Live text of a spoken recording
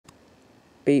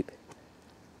Beep.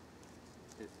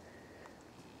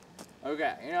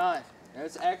 Okay, you know what?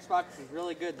 This Xbox is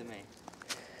really good to me.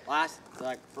 Lasts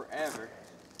like forever.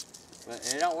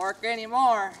 But it don't work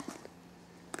anymore.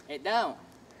 It don't.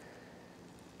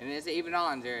 And is it even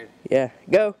on, Jared? Yeah,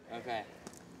 go. Okay.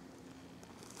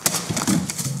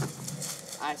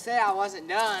 I said I wasn't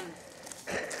done.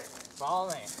 Follow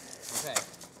me. Okay.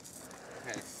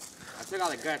 Okay. I took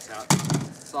all the guts out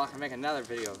so I can make another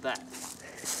video of that.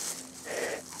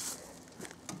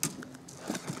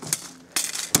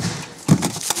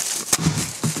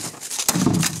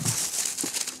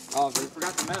 Oh, but we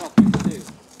forgot the metal piece too.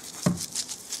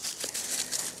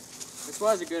 This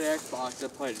was a good Xbox. I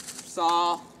played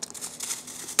Saw.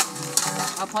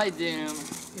 I played Doom.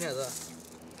 You know,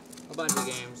 a bunch of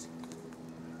games.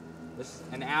 Just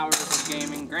an hour of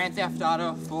gaming. Grand Theft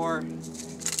Auto 4.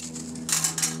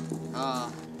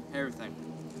 Everything.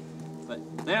 But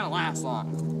they don't last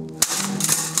long.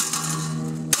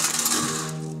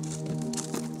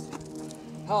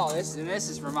 Oh, this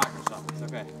is for Microsoft.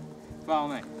 Okay. Follow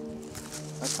me.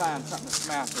 Let's find something to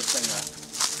smash this thing up.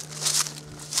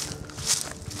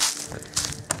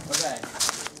 Okay.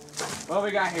 What we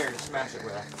got here to smash it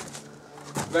with?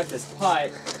 We got this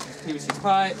pipe, PVC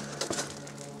pipe.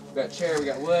 We got chair, we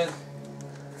got wood.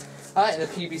 I think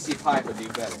the PVC pipe would do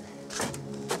better.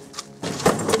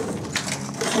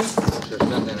 There's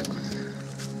nothing in it.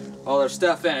 Well, there's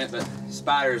stuff in it, but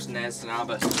spiders nests and all,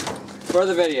 but for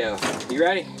the video. You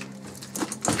ready?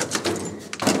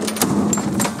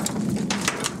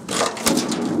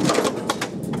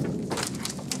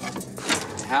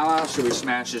 How else should we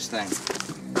smash this thing?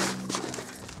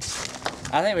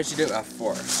 I think we should do it by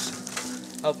force.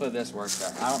 Hopefully this works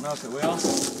out. I don't know if it will.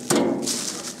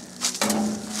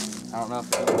 I don't know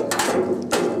if it will.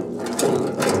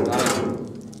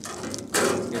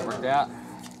 Get it worked out.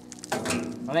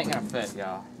 It ain't gonna fit,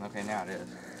 y'all. Okay, now it is.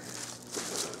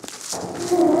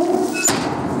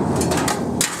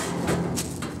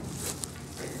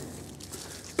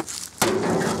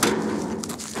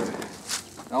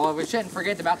 Oh, we shouldn't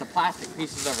forget about the plastic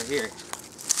pieces over here.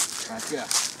 Let's go.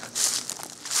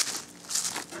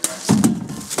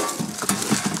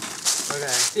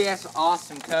 Okay. See, that's an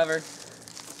awesome cover.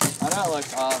 I know it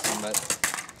looks awesome, but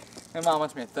my mom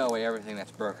wants me to throw away everything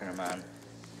that's broken in mine.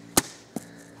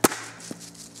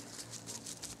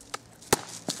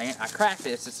 Dang it, I cracked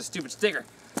it. It's just a stupid sticker.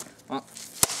 Well,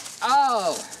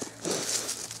 oh!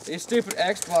 These stupid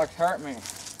Xbox hurt me.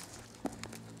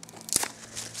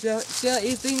 See,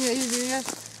 you think this?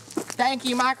 Thank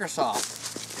you, Microsoft.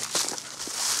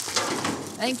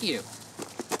 Thank you.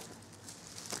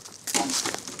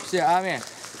 See, I mean,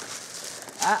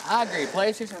 I agree.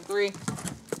 PlayStation 3,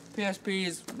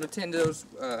 PSPs, Nintendo's,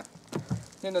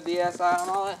 Nintendo DSi and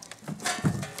all that.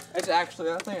 It's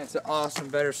actually, I think it's an awesome,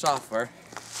 better software.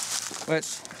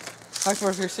 Which,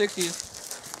 Xbox 360s,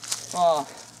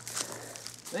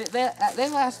 they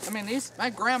last, I mean, these, my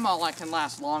grandma can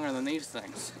last longer than these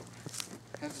things.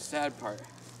 That's the sad part.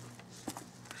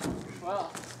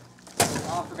 Well,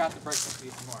 I forgot to break this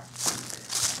piece more.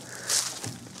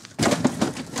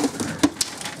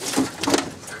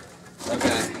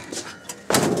 Okay,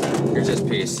 here's this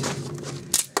piece.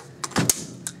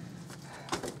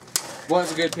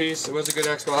 Was a good piece, it was a good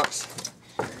Xbox.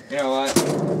 You know what?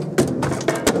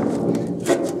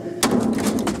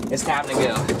 It's time to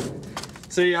go.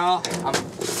 So y'all,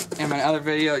 in my other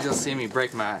video, you'll see me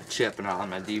break my chip and all on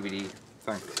my DVD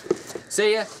thing.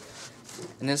 See ya.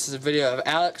 And this is a video of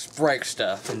Alex breaks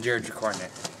stuff and Jared's recording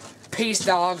it. Peace,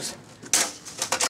 dogs.